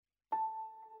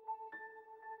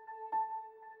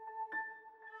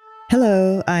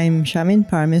Hello, I'm Shamin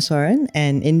Parmeswaran,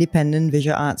 an independent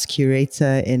visual arts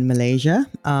curator in Malaysia.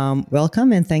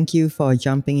 Welcome and thank you for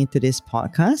jumping into this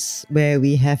podcast where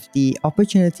we have the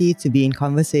opportunity to be in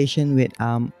conversation with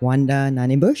Wanda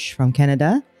Nanibush from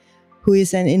Canada, who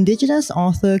is an Indigenous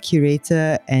author,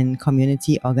 curator, and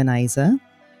community organizer.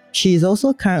 She is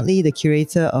also currently the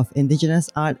curator of Indigenous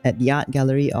art at the Art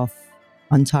Gallery of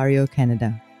Ontario,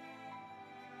 Canada.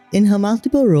 In her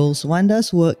multiple roles,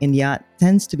 Wanda's work in the art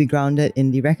tends to be grounded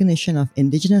in the recognition of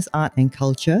Indigenous art and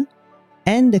culture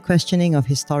and the questioning of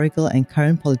historical and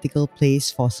current political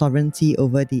place for sovereignty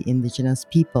over the Indigenous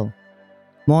people.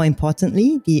 More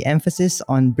importantly, the emphasis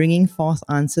on bringing forth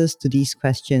answers to these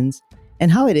questions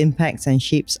and how it impacts and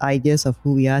shapes ideas of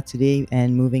who we are today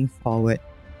and moving forward.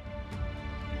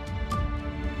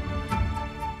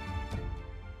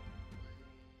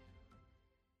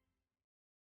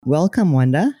 Welcome,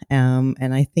 Wanda. And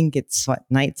I think it's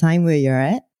nighttime where you're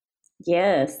at?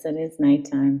 Yes, it is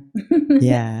nighttime.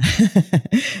 Yeah.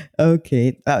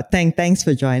 Okay. Thanks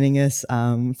for joining us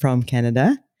from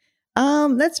Canada.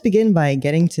 Let's begin by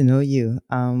getting to know you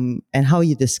and how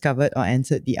you discovered or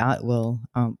entered the art world.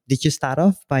 Did you start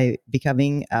off by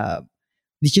becoming?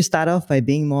 Did you start off by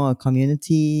being more a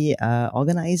community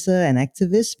organizer and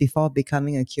activist before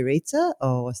becoming a curator,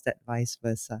 or was that vice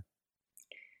versa?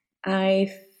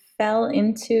 I fell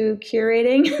into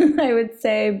curating, I would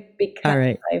say, All because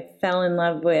right. I fell in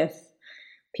love with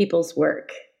people's work.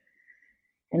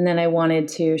 And then I wanted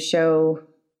to show,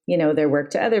 their work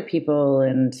to other people,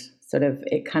 and sort of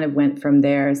it kind of went from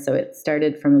there. So it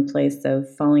started from a place of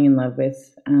falling in love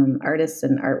with artists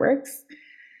and artworks.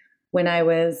 When I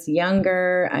was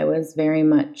younger, I was very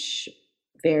much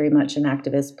an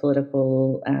activist,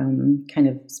 political kind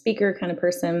of speaker kind of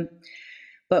person,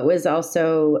 but was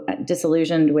also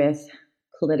disillusioned with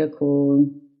political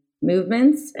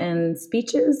movements and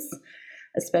speeches,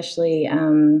 especially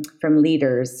from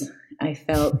leaders. I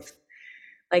felt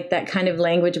like that kind of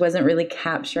language wasn't really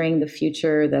capturing the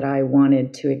future that I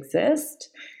wanted to exist.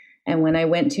 And when I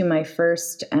went to my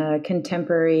first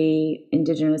contemporary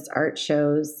Indigenous art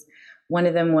shows, one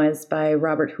of them was by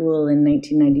Robert Houle in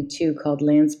 1992 called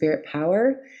Land Spirit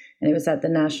Power. And it was at the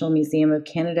National Museum of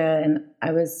Canada. And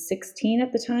I was 16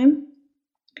 at the time.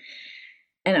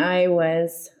 And I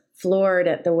was floored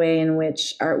at the way in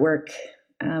which artwork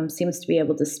seems to be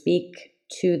able to speak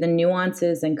to the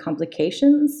nuances and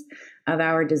complications of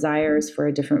our desires for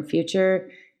a different future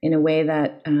in a way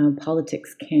that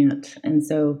politics can't. And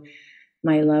so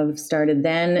my love started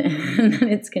then,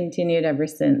 and it's continued ever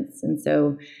since. And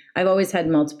so I've always had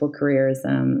multiple careers.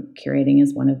 Curating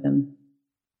is one of them.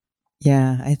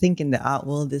 Yeah, I think in the art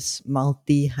world, this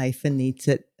multi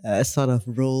hyphenated sort of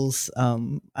roles,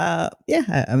 I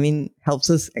mean, helps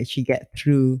us actually get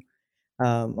through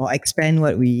or expand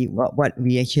what we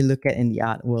actually look at in the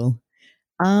art world.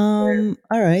 All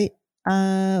right.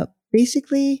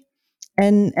 Basically,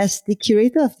 and as the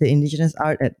curator of the Indigenous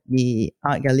art at the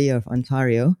Art Gallery of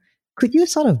Ontario, could you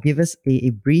sort of give us a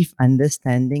brief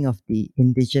understanding of the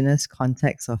Indigenous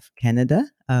context of Canada?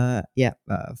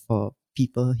 For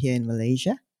people here in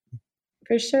Malaysia.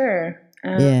 For sure.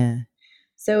 Yeah.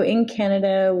 So in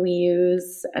Canada, we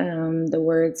use the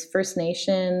words First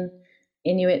Nation,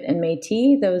 Inuit, and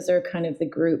Métis. Those are kind of the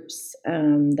groups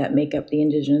that make up the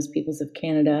Indigenous peoples of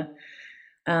Canada.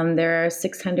 There are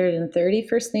 630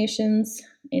 First Nations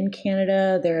in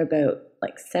Canada. There are about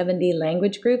like 70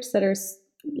 language groups that are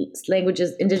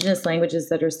Indigenous languages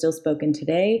that are still spoken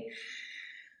today.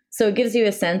 So it gives you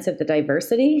a sense of the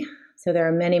diversity. So there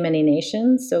are many, many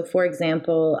nations. So for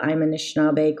example, I'm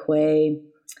Anishinaabe Kwe.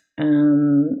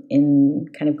 In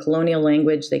kind of colonial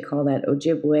language, they call that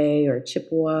Ojibwe or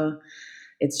Chippewa.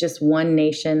 It's just one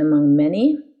nation among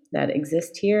many that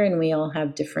exist here, and we all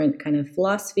have different kind of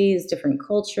philosophies, different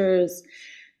cultures,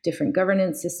 different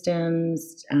governance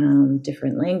systems,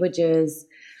 different languages.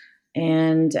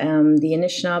 And the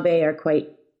Anishinaabe are quite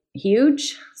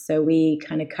huge. So we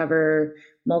kind of cover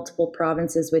multiple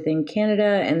provinces within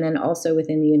Canada and then also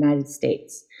within the United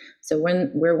States. So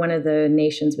we're one of the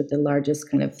nations with the largest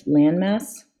kind of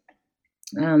landmass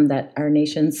that our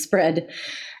nation spread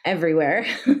everywhere.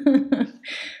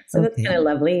 So that's kind of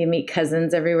lovely. You meet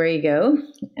cousins everywhere you go.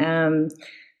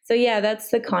 So yeah, that's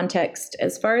the context.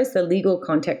 As far as the legal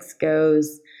context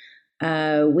goes,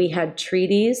 we had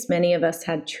treaties. Many of us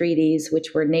had treaties,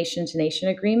 which were nation-to-nation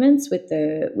agreements with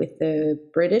the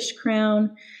British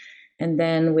Crown, and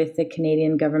then with the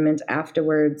Canadian government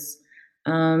afterwards.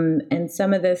 And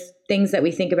some of the things that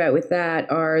we think about with that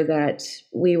are that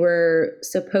we were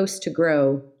supposed to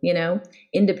grow,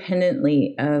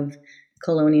 independently of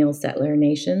colonial settler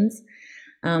nations.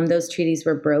 Those treaties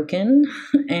were broken,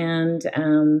 and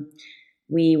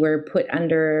we were put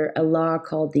under a law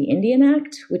called the Indian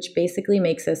Act, which basically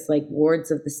makes us like wards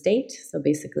of the state. So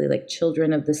basically like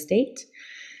children of the state.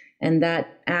 And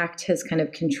that act has kind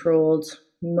of controlled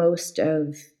most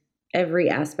of every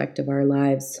aspect of our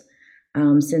lives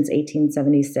since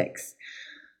 1876.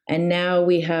 And now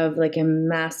we have like a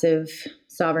massive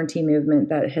sovereignty movement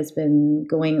that has been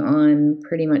going on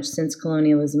pretty much since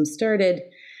colonialism started,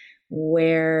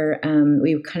 where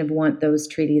we kind of want those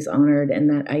treaties honored and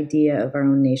that idea of our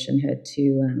own nationhood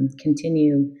to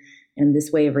continue, and this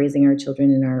way of raising our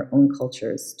children in our own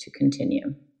cultures to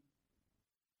continue.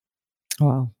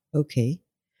 Wow. Okay. Is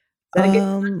that a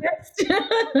good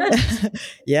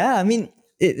context? Yeah, I mean,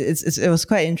 it was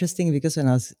quite interesting because when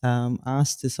I was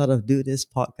asked to sort of do this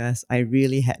podcast, I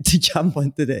really had to jump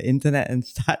onto the internet and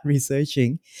start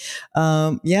researching.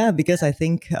 Yeah, because I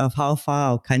think of how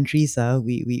far our countries are,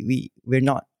 we're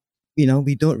not,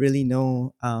 we don't really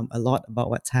know a lot about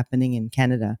what's happening in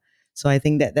Canada. So I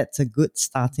think that that's a good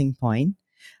starting point.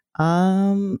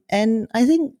 And I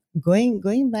think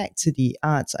going back to the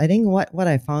arts, I think what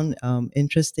I found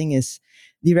interesting is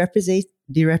the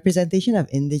representation of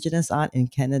Indigenous art in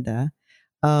Canada.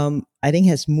 I think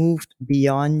has moved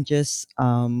beyond just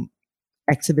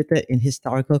exhibited in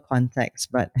historical context,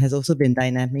 but has also been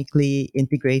dynamically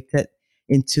integrated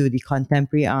into the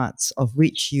contemporary arts of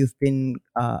which you've been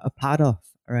a part of,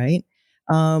 right?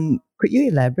 Could you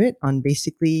elaborate on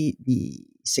basically the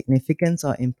significance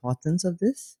or importance of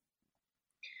this?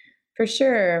 For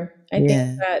sure. I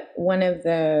think that one of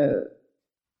the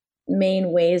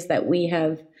main ways that we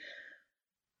have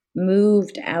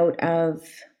moved out of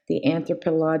the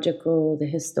anthropological, the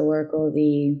historical,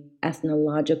 the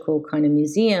ethnological kind of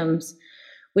museums,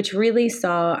 which really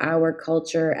saw our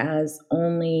culture as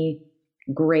only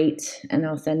great and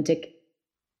authentic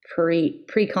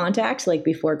pre-contact, like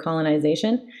before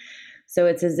colonization. So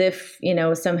it's as if,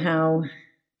 somehow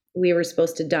we were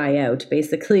supposed to die out,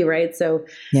 basically, right? So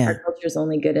our culture is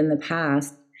only good in the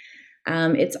past.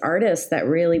 It's artists that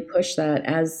really push that.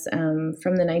 As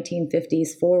from the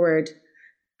 1950s forward,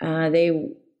 they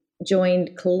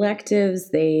joined collectives,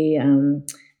 they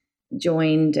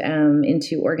joined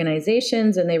into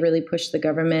organizations, and they really pushed the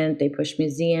government, they pushed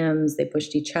museums, they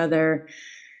pushed each other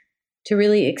to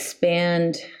really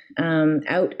expand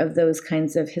out of those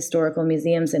kinds of historical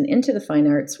museums and into the fine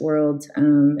arts world.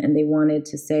 And they wanted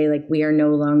to say, like, we are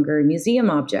no longer museum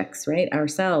objects, right?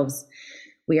 Ourselves.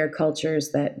 We are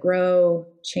cultures that grow,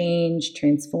 change,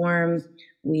 transform.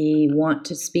 We want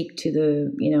to speak to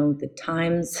the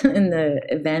times and the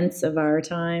events of our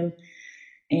time.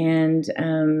 And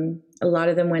a lot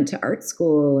of them went to art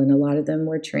school, and a lot of them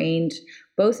were trained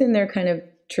both in their kind of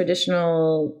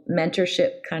traditional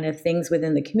mentorship kind of things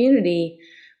within the community,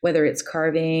 whether it's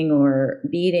carving or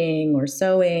beading or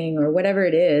sewing or whatever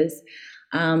it is,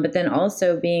 but then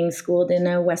also being schooled in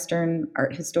a Western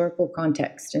art historical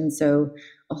context. And so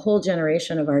a whole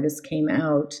generation of artists came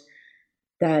out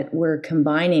that were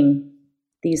combining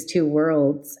these two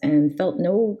worlds and felt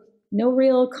no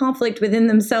real conflict within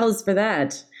themselves for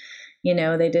that.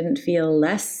 They didn't feel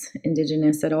less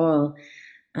Indigenous at all.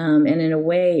 And in a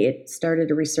way, it started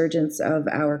a resurgence of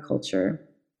our culture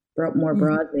more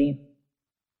broadly.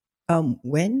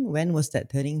 When was that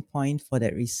turning point for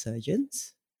that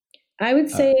resurgence? I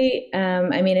would say,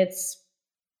 it's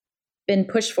been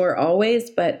pushed for always,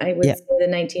 but I would say the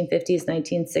 1950s,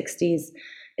 1960s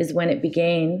is when it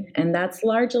began. And that's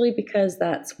largely because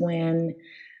that's when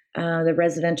the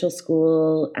residential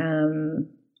schools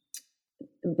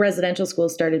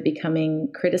started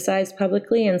becoming criticized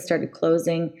publicly and started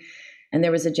closing. And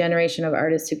there was a generation of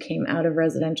artists who came out of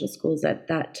residential schools at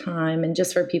that time. And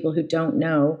just for people who don't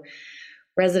know,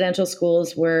 residential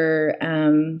schools were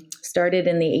started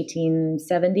in the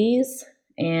 1870s,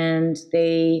 and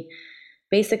they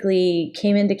basically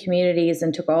came into communities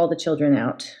and took all the children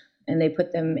out, and they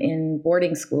put them in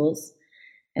boarding schools.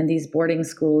 And these boarding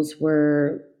schools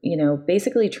were,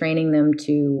 basically training them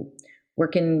to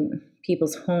work in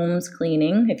people's homes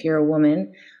cleaning if you're a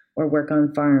woman, or work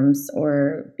on farms,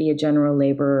 or be a general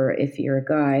laborer if you're a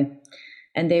guy.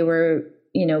 And they were,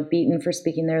 beaten for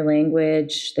speaking their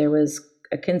language. There was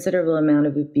a considerable amount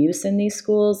of abuse in these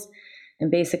schools. And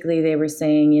basically they were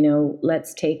saying,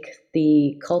 let's take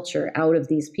the culture out of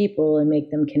these people and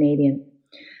make them Canadian.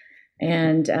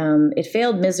 And it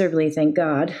failed miserably, thank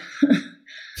God.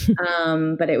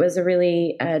 But it was a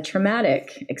really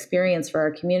traumatic experience for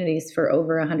our communities for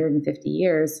over 150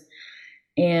 years.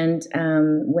 And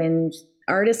when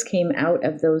artists came out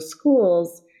of those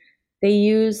schools, they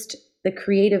used the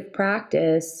creative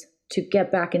practice to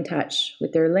get back in touch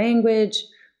with their language,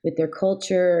 with their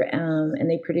culture. And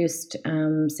they produced,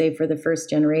 say, for the first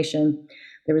generation,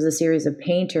 there was a series of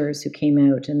painters who came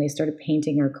out and they started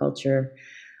painting our culture,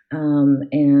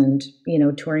 and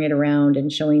touring it around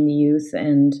and showing the youth.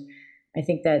 And I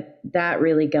think that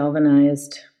really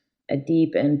galvanized a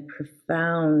deep and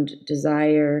profound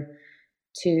desire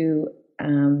to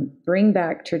bring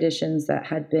back traditions that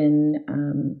had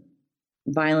been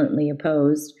violently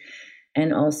opposed,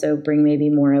 and also bring maybe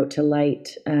more out to light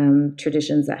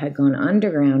traditions that had gone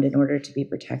underground in order to be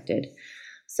protected.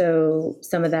 So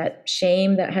some of that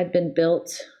shame that had been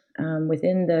built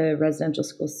within the residential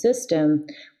school system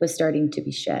was starting to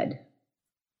be shed.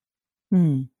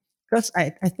 Because I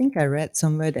think I read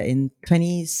somewhere that in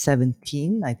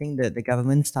 2017, I think that the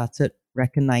government started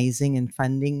recognizing and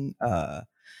funding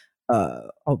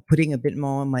or putting a bit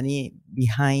more money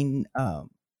behind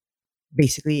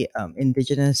basically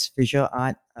indigenous visual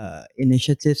art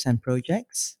initiatives and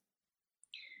projects.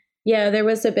 Yeah, there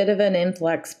was a bit of an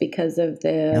influx because of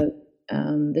Yep.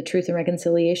 the Truth and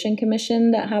Reconciliation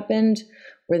Commission that happened,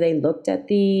 where they looked at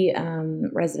the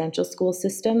residential school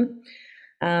system,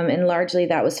 and largely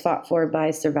that was fought for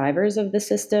by survivors of the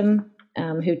system,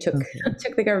 who took Okay.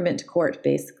 took the government to court,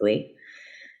 basically.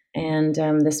 And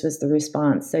this was the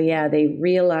response. So yeah, they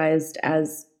realized,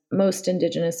 as most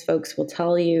Indigenous folks will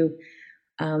tell you,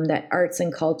 that arts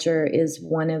and culture is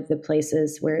one of the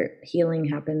places where healing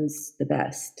happens the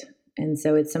best. And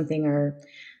so it's something our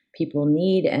people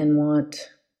need and want.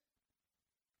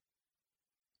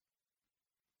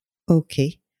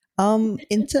 Okay.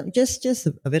 Just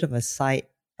a bit of a side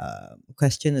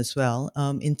question as well.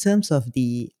 In terms of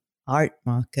the art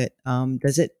market,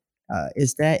 does it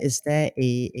is there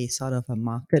a sort of a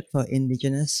market for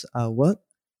indigenous work,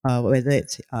 whether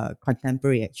it's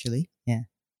contemporary actually? Yeah.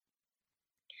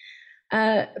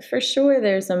 For sure,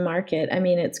 there's a market. I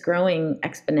mean, it's growing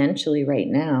exponentially right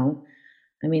now.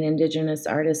 I mean, Indigenous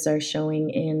artists are showing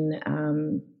in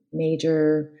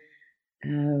major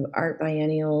art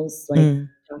biennials like Mm.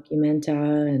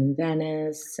 Documenta and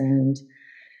Venice, and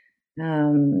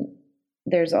um,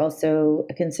 there's also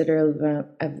a considerable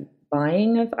of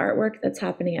buying of artwork that's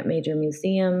happening at major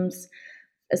museums.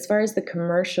 As far as the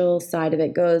commercial side of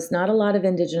it goes, not a lot of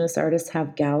Indigenous artists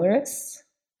have gallerists.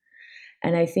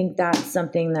 And I think that's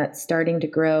something that's starting to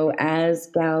grow as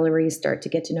galleries start to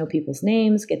get to know people's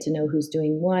names, get to know who's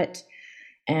doing what,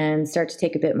 and start to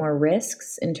take a bit more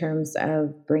risks in terms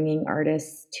of bringing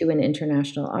artists to an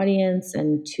international audience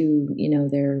and to,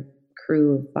 their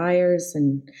crew of buyers.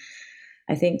 And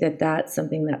I think that that's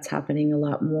something that's happening a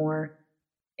lot more.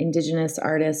 Indigenous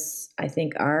artists, I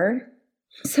think, are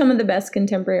some of the best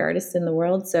contemporary artists in the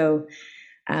world. So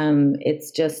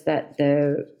it's just that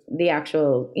the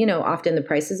actual, often the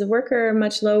prices of work are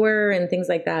much lower and things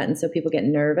like that, and so people get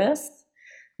nervous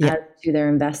Yeah. as to their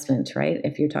investment, right?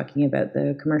 If you're talking about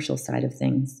the commercial side of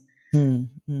things, Mm,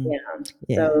 mm, yeah.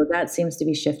 yeah. So that seems to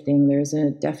be shifting. There's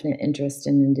a definite interest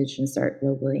in Indigenous art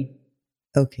globally.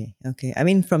 Okay, okay. I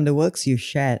mean, from the works you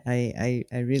shared, I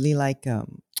really like.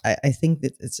 I think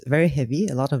that it's very heavy.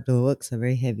 A lot of the works are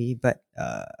very heavy, but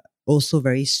also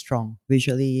very strong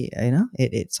visually.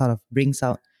 It sort of brings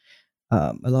out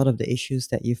a lot of the issues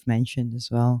that you've mentioned as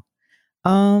well.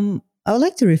 I would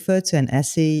like to refer to an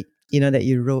essay that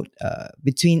you wrote,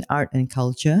 between art and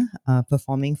culture,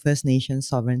 performing First Nation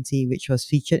sovereignty, which was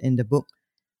featured in the book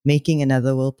 "Making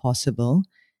Another World Possible."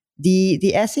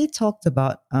 The essay talked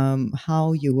about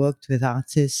how you worked with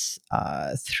artists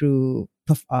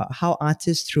how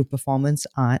artists through performance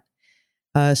art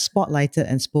spotlighted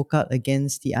and spoke out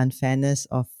against the unfairness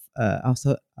of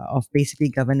basically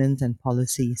governance and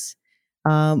policies.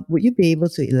 Would you be able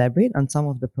to elaborate on some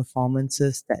of the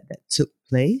performances that took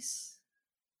place?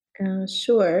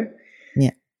 Sure.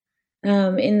 Yeah.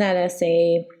 In that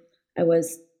essay, I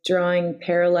was drawing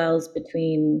parallels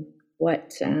between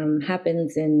what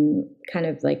happens in kind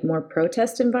of like more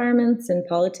protest environments in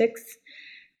politics,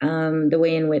 the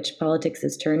way in which politics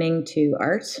is turning to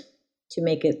art to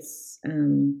make its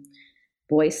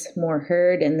voice more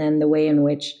heard, and then the way in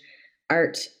which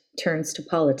art turns to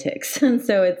politics. And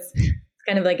so it's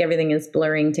kind of like everything is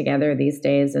blurring together these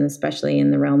days, and especially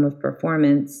in the realm of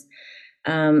performance.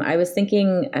 I was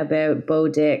thinking about Bo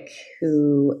Dick,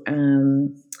 who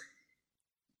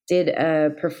did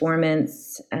a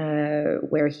performance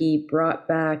where he brought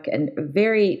back a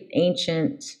very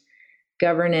ancient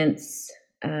governance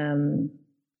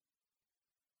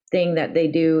thing that they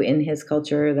do in his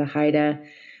culture, the Haida,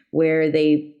 where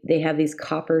they have these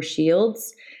copper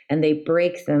shields and they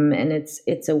break them, and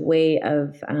it's a way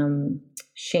of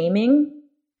shaming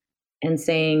and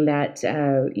saying that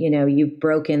you've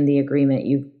broken the agreement,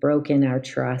 you've broken our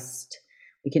trust,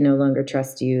 we can no longer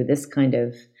trust you, this kind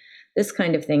of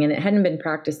thing. And it hadn't been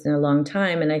practiced in a long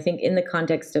time. And I think in the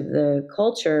context of the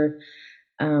culture,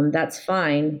 that's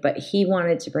fine. But he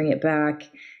wanted to bring it back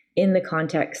in the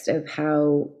context of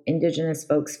how Indigenous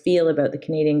folks feel about the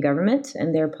Canadian government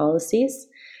and their policies,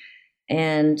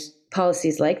 and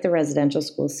policies like the residential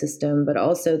school system, but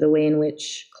also the way in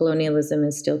which colonialism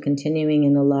is still continuing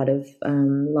in a lot of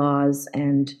laws,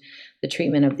 and the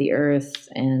treatment of the earth,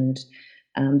 and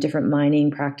different mining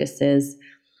practices.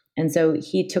 And so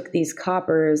he took these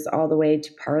coppers all the way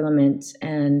to Parliament,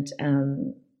 and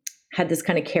had this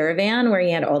kind of caravan where he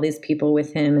had all these people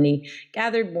with him, and he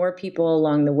gathered more people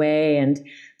along the way and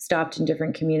stopped in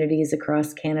different communities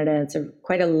across Canada. It's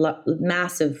quite a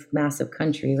massive, massive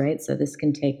country, right? So this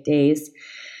can take days.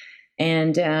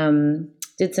 And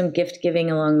did some gift giving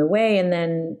along the way, and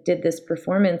then did this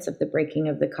performance of the breaking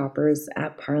of the coppers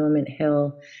at Parliament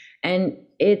Hill. And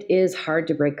it is hard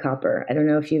to break copper. I don't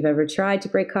know if you've ever tried to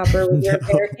break copper with your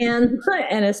bare hands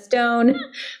and a stone,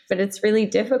 but it's really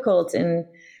difficult. And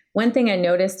one thing I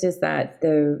noticed is that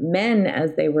the men,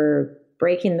 as they were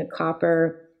breaking the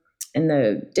copper, and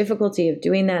the difficulty of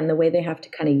doing that, and the way they have to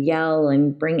kind of yell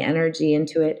and bring energy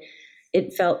into it,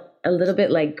 it felt a little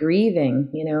bit like grieving,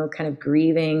 kind of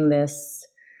grieving this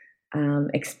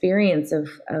experience of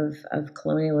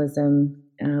colonialism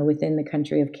within the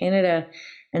country of Canada.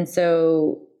 And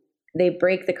so they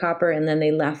break the copper, and then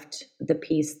they left the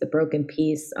broken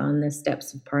piece on the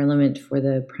steps of Parliament for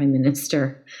the Prime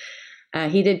Minister.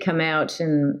 He did come out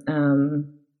and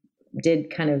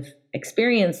did kind of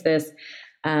experience this,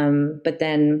 but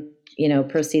then,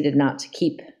 proceeded not to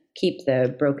keep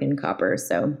the broken copper.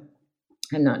 So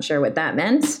I'm not sure what that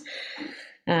meant.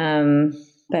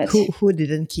 But who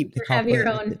didn't keep the copper? Have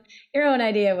your own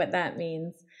idea what that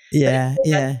means. Yeah,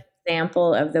 yeah. An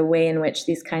example of the way in which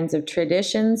these kinds of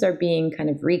traditions are being kind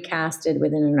of recasted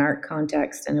within an art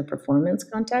context and a performance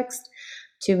context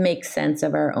to make sense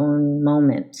of our own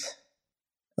moment.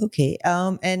 Okay.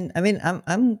 And I mean,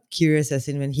 I'm curious, as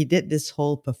in when he did this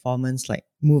whole performance, like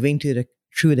moving through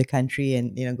the country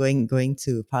and going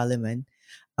to Parliament,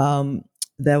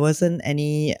 there wasn't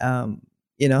any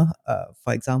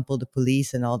for example, the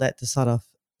police and all that to sort of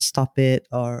stop it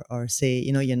or say,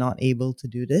 you're not able to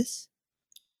do this.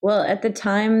 Well, at the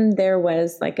time, there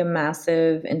was like a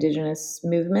massive Indigenous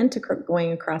movement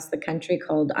going across the country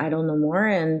called Idle No More,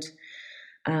 and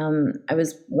I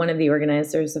was one of the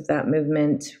organizers of that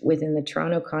movement within the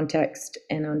Toronto context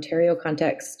and Ontario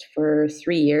context for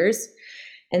 3 years.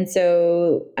 And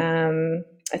so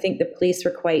I think the police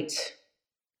were quite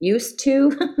used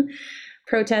to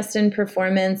protest and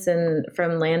performance, and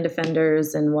from land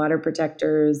defenders and water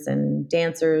protectors and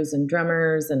dancers and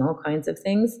drummers and all kinds of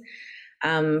things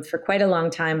for quite a long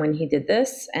time when he did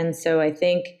this. And so I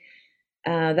think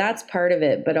that's part of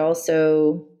it, but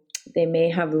also they may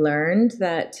have learned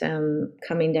that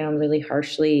coming down really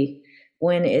harshly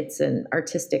when it's an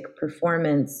artistic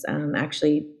performance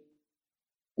actually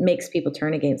makes people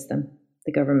turn against them,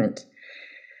 the government.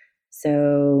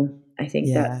 So I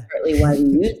think that's partly why we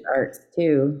use art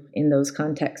too in those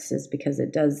contexts, is because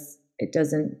it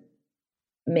doesn't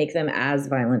make them as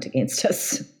violent against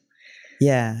us.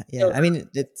 Yeah. I mean,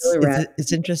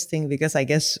 it's interesting because I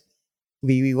guess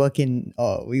we work in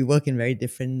very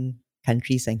different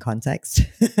countries and contexts.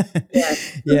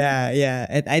 Yeah.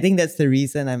 And I think that's the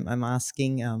reason I'm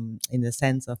asking in the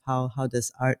sense of how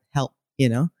does art help,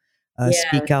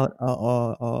 speak out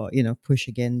or push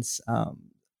against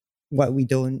what we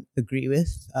don't agree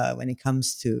with when it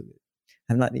comes to,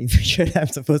 I'm not even sure that I'm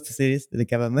supposed to say this, to the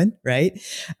government, right?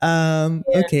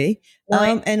 Okay.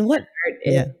 Well, and what art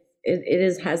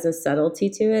it has a subtlety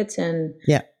to it, and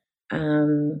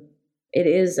it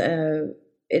is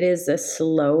a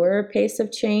slower pace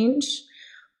of change,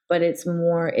 but it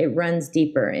runs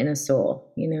deeper in a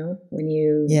soul, when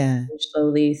you move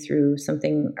slowly through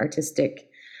something artistic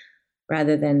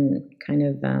rather than kind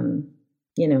of,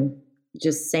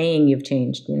 just saying you've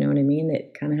changed, you know what I mean?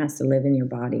 It kind of has to live in your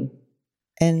body.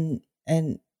 And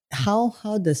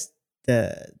how does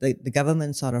the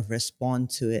government sort of respond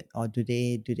to it, or do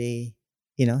they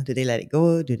let it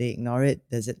go? Do they ignore it?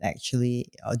 Does it actually,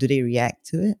 or do they react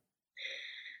to it?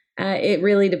 It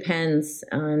really depends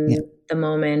on the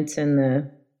moment and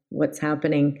what's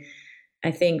happening.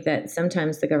 I think that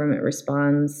sometimes the government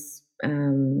responds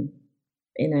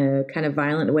in a kind of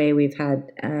violent way. We've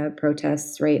had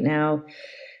protests right now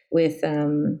with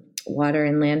water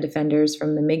and land defenders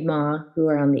from the Mi'kmaq, who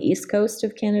are on the east coast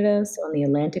of Canada, so on the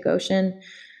Atlantic Ocean,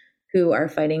 who are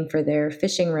fighting for their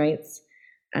fishing rights.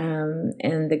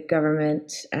 And the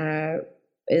government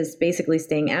is basically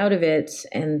staying out of it,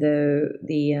 and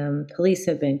the police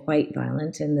have been quite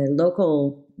violent, and the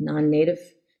local non-native,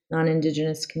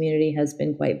 non-indigenous community has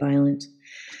been quite violent.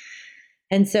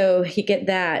 And so you get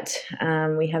that.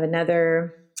 We have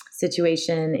another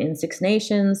situation in Six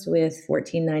Nations with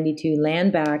 1492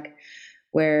 land back,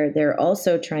 where they're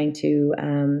also trying to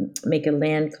make a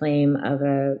land claim of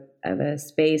a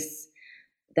space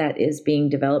that is being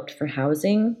developed for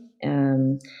housing.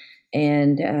 And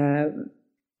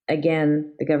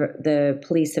again, the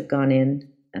police have gone in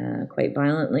quite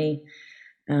violently.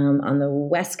 On the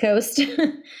West Coast,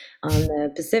 on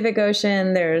the Pacific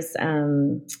Ocean, there's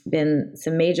been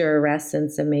some major arrests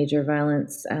and some major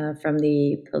violence from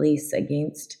the police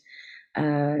against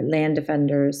land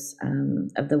defenders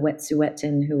of the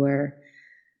Wet'suwet'en, who are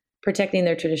protecting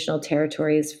their traditional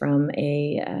territories from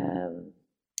a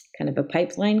kind of a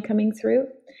pipeline coming through.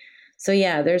 So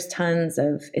yeah, there's tons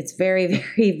of, it's very,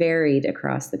 very varied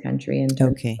across the country in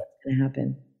terms of what's going to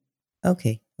happen.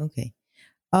 Okay.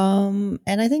 And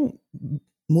I think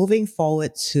moving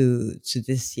forward to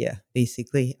this year,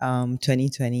 basically,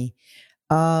 2020.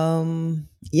 How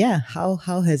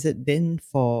has it been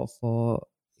for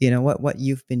what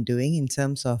you've been doing in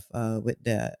terms of with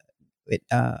the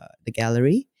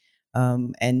gallery,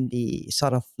 and the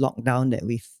sort of lockdown that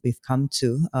we've come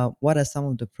to. What are some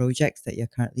of the projects that you're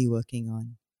currently working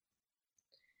on?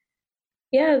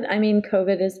 Yeah, I mean,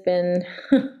 COVID has been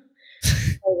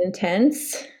quite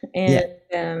intense,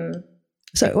 and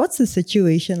so what's the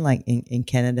situation like in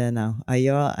Canada now? Are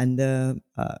you all under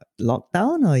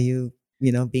lockdown, or are you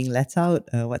being let out?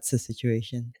 What's the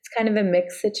situation? It's kind of a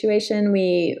mixed situation.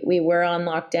 We were on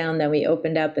lockdown, then we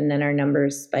opened up, and then our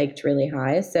numbers spiked really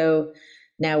high. So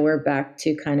now we're back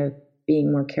to kind of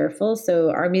being more careful. So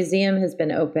our museum has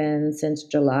been open since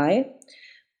July,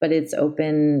 but it's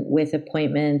open with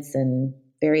appointments and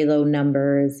very low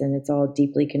numbers, and it's all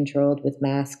deeply controlled with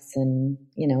masks and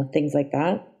things like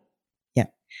that. Yeah,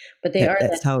 but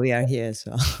that's how we are here as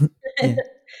well. Yeah.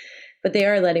 But they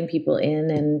are letting people in,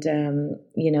 and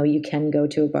you can go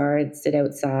to a bar and sit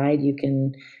outside. You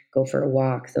can go for a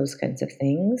walk, those kinds of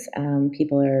things.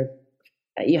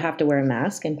 You have to wear a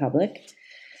mask in public.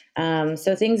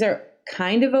 So things are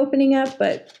kind of opening up,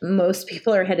 but most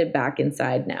people are headed back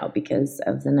inside now because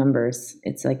of the numbers.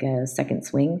 It's like a second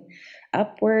swing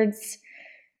upwards,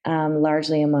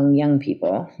 largely among young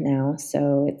people now.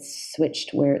 So it's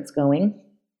switched where it's going.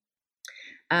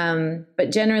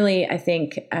 But generally, I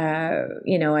think,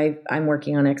 I'm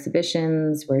working on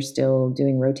exhibitions. We're still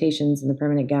doing rotations in the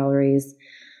permanent galleries.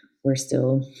 We're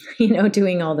still,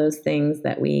 doing all those things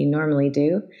that we normally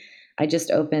do. I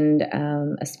just opened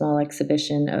a small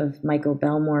exhibition of Michael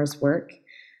Belmore's work,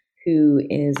 who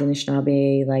is an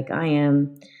Anishinaabe like I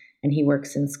am, and he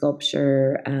works in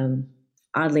sculpture,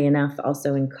 oddly enough,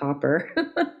 also in copper.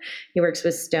 He works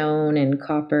with stone and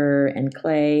copper and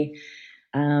clay.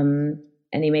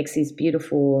 And he makes these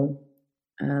beautiful,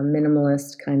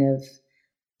 minimalist kind of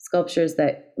sculptures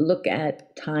that look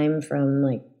at time from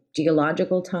like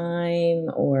geological time,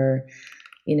 or,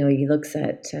 he looks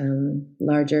at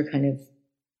larger kind of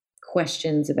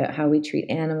questions about how we treat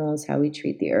animals, how we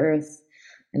treat the earth,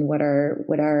 and what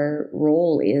our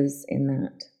role is in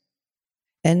that.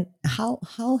 And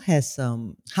how has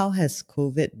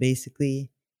COVID basically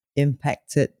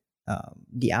impacted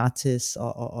the artists,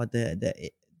 or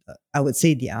the I would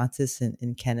say the artists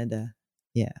in Canada?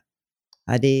 Yeah.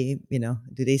 Are they, do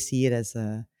they see it as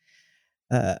a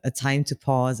time to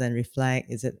pause and reflect?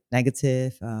 Is it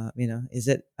negative? Is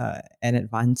it an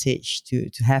advantage to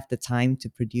have the time to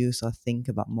produce or think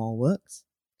about more works?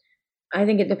 I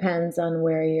think it depends on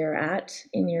where you're at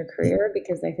in your career,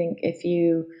 because I think if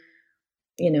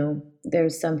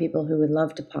there's some people who would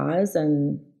love to pause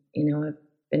and, have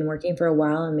been working for a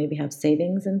while and maybe have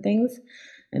savings and things,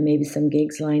 and maybe some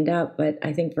gigs lined up. But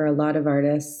I think for a lot of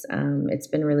artists, it's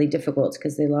been really difficult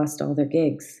because they lost all their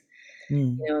gigs,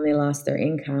 and they lost their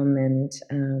income. And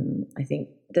I think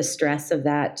the stress of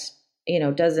that,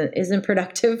 isn't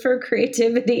productive for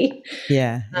creativity.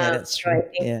 Yeah, that's true.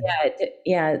 So I think,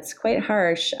 it's quite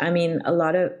harsh. I mean, a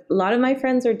lot of my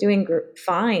friends are doing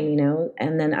fine,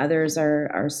 and then others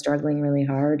are struggling really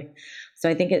hard. So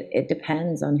I think it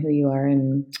depends on who you are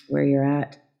and where you're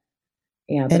at.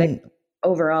 Yeah, but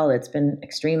overall, it's been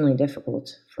extremely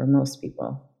difficult for most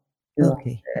people.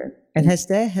 Okay. And has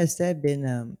there been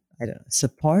I don't know,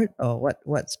 support, or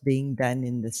what's being done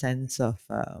in the sense of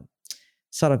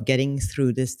sort of getting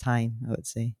through this time, I would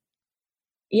say?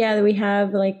 Yeah, we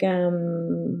have like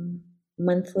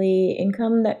monthly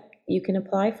income that you can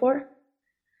apply for.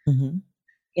 Mm-hmm.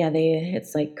 Yeah,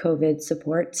 it's like COVID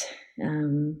support.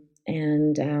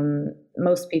 and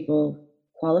most people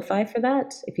qualify for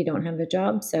that if you don't have a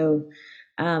job. So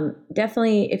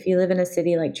definitely, if you live in a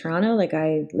city like Toronto, like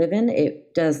I live in,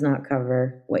 it does not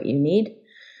cover what you need.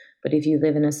 But if you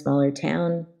live in a smaller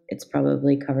town, it's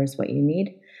probably covers what you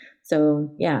need.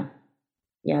 So yeah,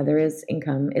 there is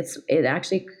income. It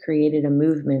actually created a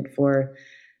movement for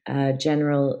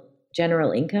general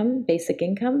income, basic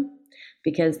income,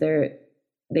 because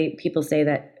people say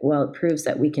that, well, it proves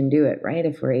that we can do it, right?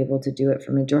 If we're able to do it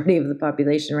for majority of the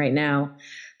population right now,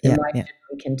 then Yeah, why yeah.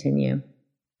 shouldn't we continue?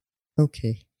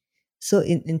 Okay. So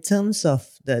in terms of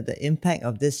the impact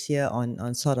of this year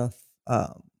on sort of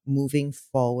moving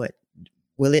forward,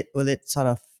 will it sort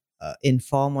of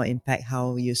inform or impact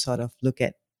how you sort of look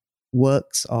at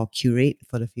works or curate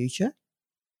for the future?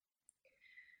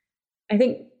 I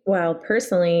think, well,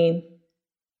 personally,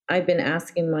 I've been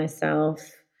asking myself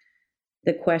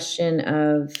the question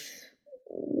of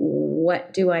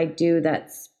what do I do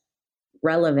that's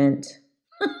relevant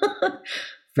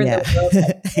for Yeah, the world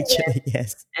actually,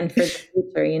 yes. and for the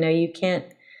future. You can't,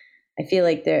 I feel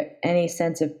like any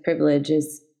sense of privilege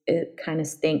it kind of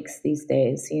stinks these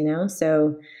days,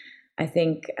 So I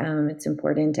think it's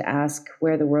important to ask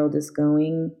where the world is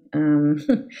going,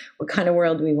 what kind of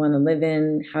world we want to live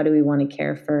in, how do we want to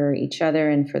care for each other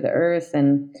and for the earth.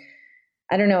 And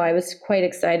I don't know, I was quite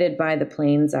excited by the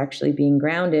planes actually being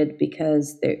grounded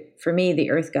because for me, the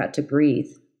earth got to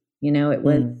breathe. It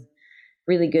was Mm.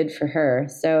 really good for her.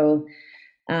 So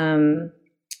um,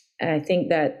 I think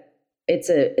that it's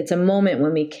a moment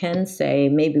when we can say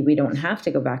maybe we don't have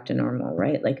to go back to normal,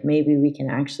 right? Like maybe we can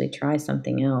actually try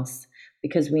something else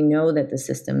because we know that the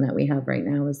system that we have right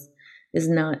now is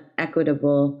not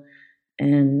equitable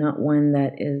and not one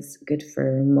that is good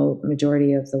for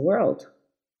majority of the world.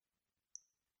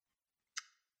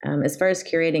 As far as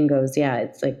curating goes, yeah,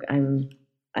 it's like I'm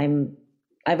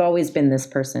I've always been this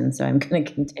person, so I'm going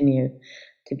to continue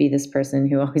to be this person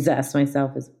who always asks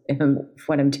myself if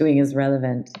what I'm doing is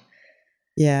relevant.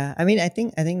 Yeah, I mean, I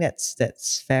think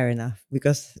that's fair enough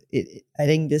because I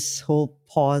think this whole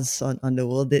pause on the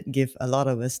world did give a lot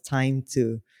of us time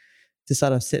to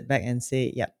sort of sit back and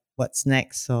say, yeah, what's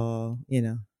next, or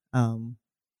um,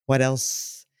 what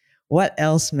else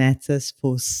matters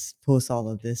post all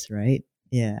of this, right?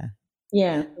 Yeah.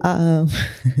 Yeah, Um,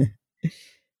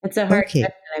 it's a hard okay.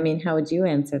 question. I mean, how would you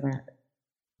answer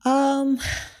that? Um,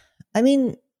 I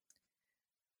mean,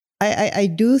 I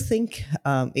do think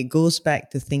it goes back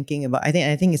to thinking about. I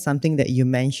think it's something that you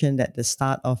mentioned at the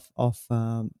start of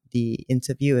the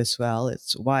interview as well.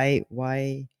 It's why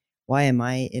am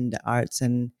I in the arts?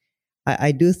 And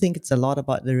I do think it's a lot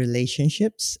about the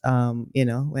relationships.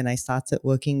 When I started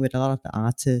working with a lot of the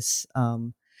artists,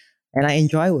 and I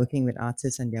enjoy working with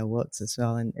artists and their works as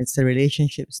well. And it's the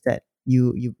relationships that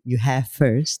you have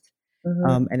first,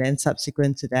 Hmm. and then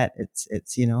subsequent to that, it's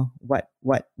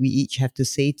what we each have to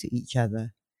say to each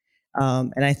other.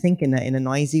 And I think in a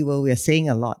noisy world, we are saying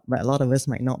a lot, but a lot of us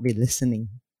might not be listening.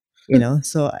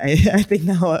 So I think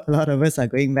now a lot of us are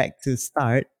going back to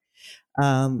start,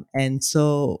 and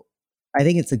so I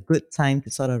think it's a good time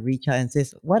to sort of reach out and say,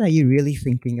 "So what are you really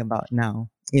thinking about now?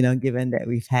 Given that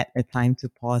we've had a time to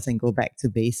pause and go back to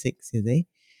basics, you see."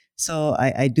 So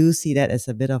I do see that as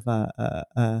a bit of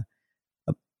a,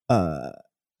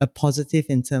 a positive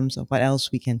in terms of what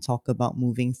else we can talk about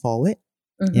moving forward.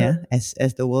 Hmm. Yeah, as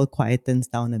the world quietens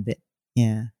down a bit.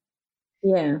 Yeah.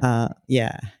 Yeah,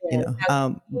 Yeah. yeah. And how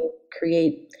can we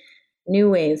create new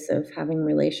ways of having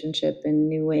relationship and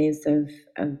new ways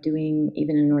of doing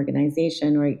even an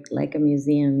organization or like a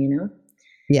museum,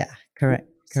 Yeah. Correct.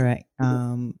 Correct.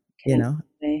 Connect that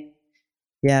way.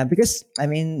 Yeah, because I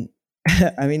mean,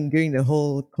 I mean during the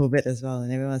whole COVID as well,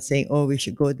 and everyone's saying, "Oh, we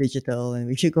should go digital and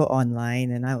we should go online,"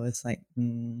 and I was like,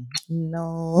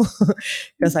 "No,"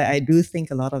 because I do think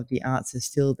a lot of the arts is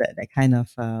still that kind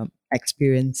of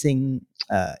experiencing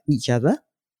each other.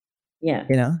 Yeah.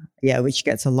 Yeah, which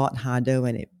gets a lot harder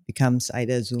when it becomes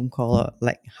either a Zoom call or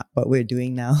like what we're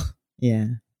doing now. Yeah.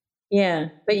 Yeah,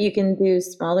 but you can do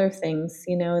smaller things,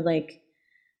 like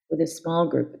with a small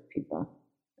group of people,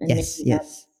 and Yes. maybe that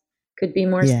Yes. could be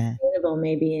more Yeah. sustainable,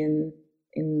 maybe in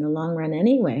the long run,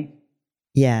 anyway.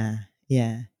 Yeah.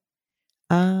 Yeah.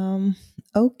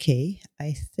 Okay.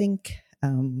 I think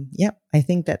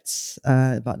that's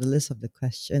about the list of the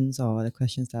questions or the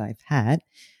questions that I've had.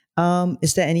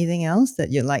 Is there anything else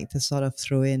that you'd like to sort of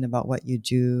throw in about what you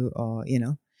do, or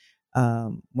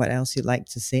what else you'd like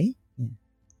to say?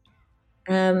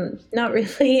 Yeah. Not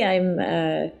really. I'm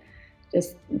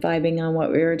just vibing on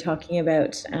what we were talking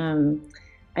about.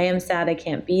 I am sad I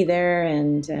can't be there,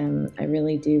 and I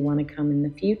really do want to come in the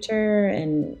future.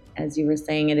 And as you were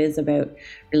saying, it is about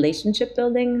relationship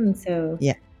building, and so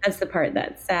Yeah. that's the part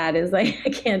that's sad, is like I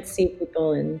can't see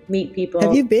people and meet people.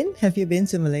 Have you been? Have you been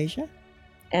to Malaysia?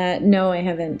 No, I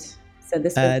haven't. So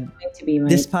this was going to be my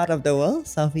this part of the world,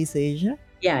 Southeast Asia.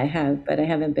 Yeah, I have, but I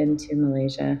haven't been to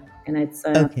Malaysia, and it's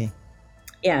Okay.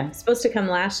 yeah, supposed to come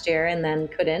last year and then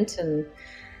couldn't, and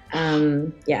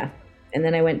yeah, and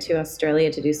then I went to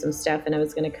Australia to do some stuff, and I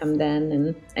was going to come then,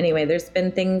 and anyway, there's been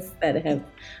things that have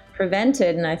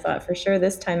prevented, and I thought for sure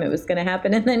this time it was going to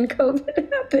happen, and then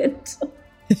COVID happened.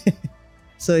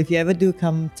 So if you ever do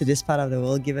come to this part of the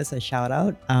world, give us a shout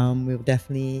out. We'll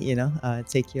definitely,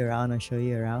 take you around or show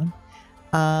you around.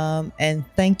 And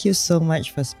thank you so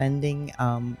much for spending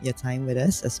your time with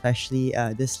us, especially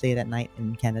this late at night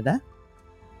in Canada.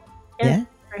 Yeah,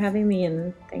 for having me,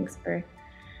 and thanks for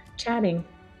chatting.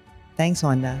 Thanks,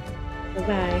 Wanda.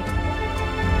 Bye-bye.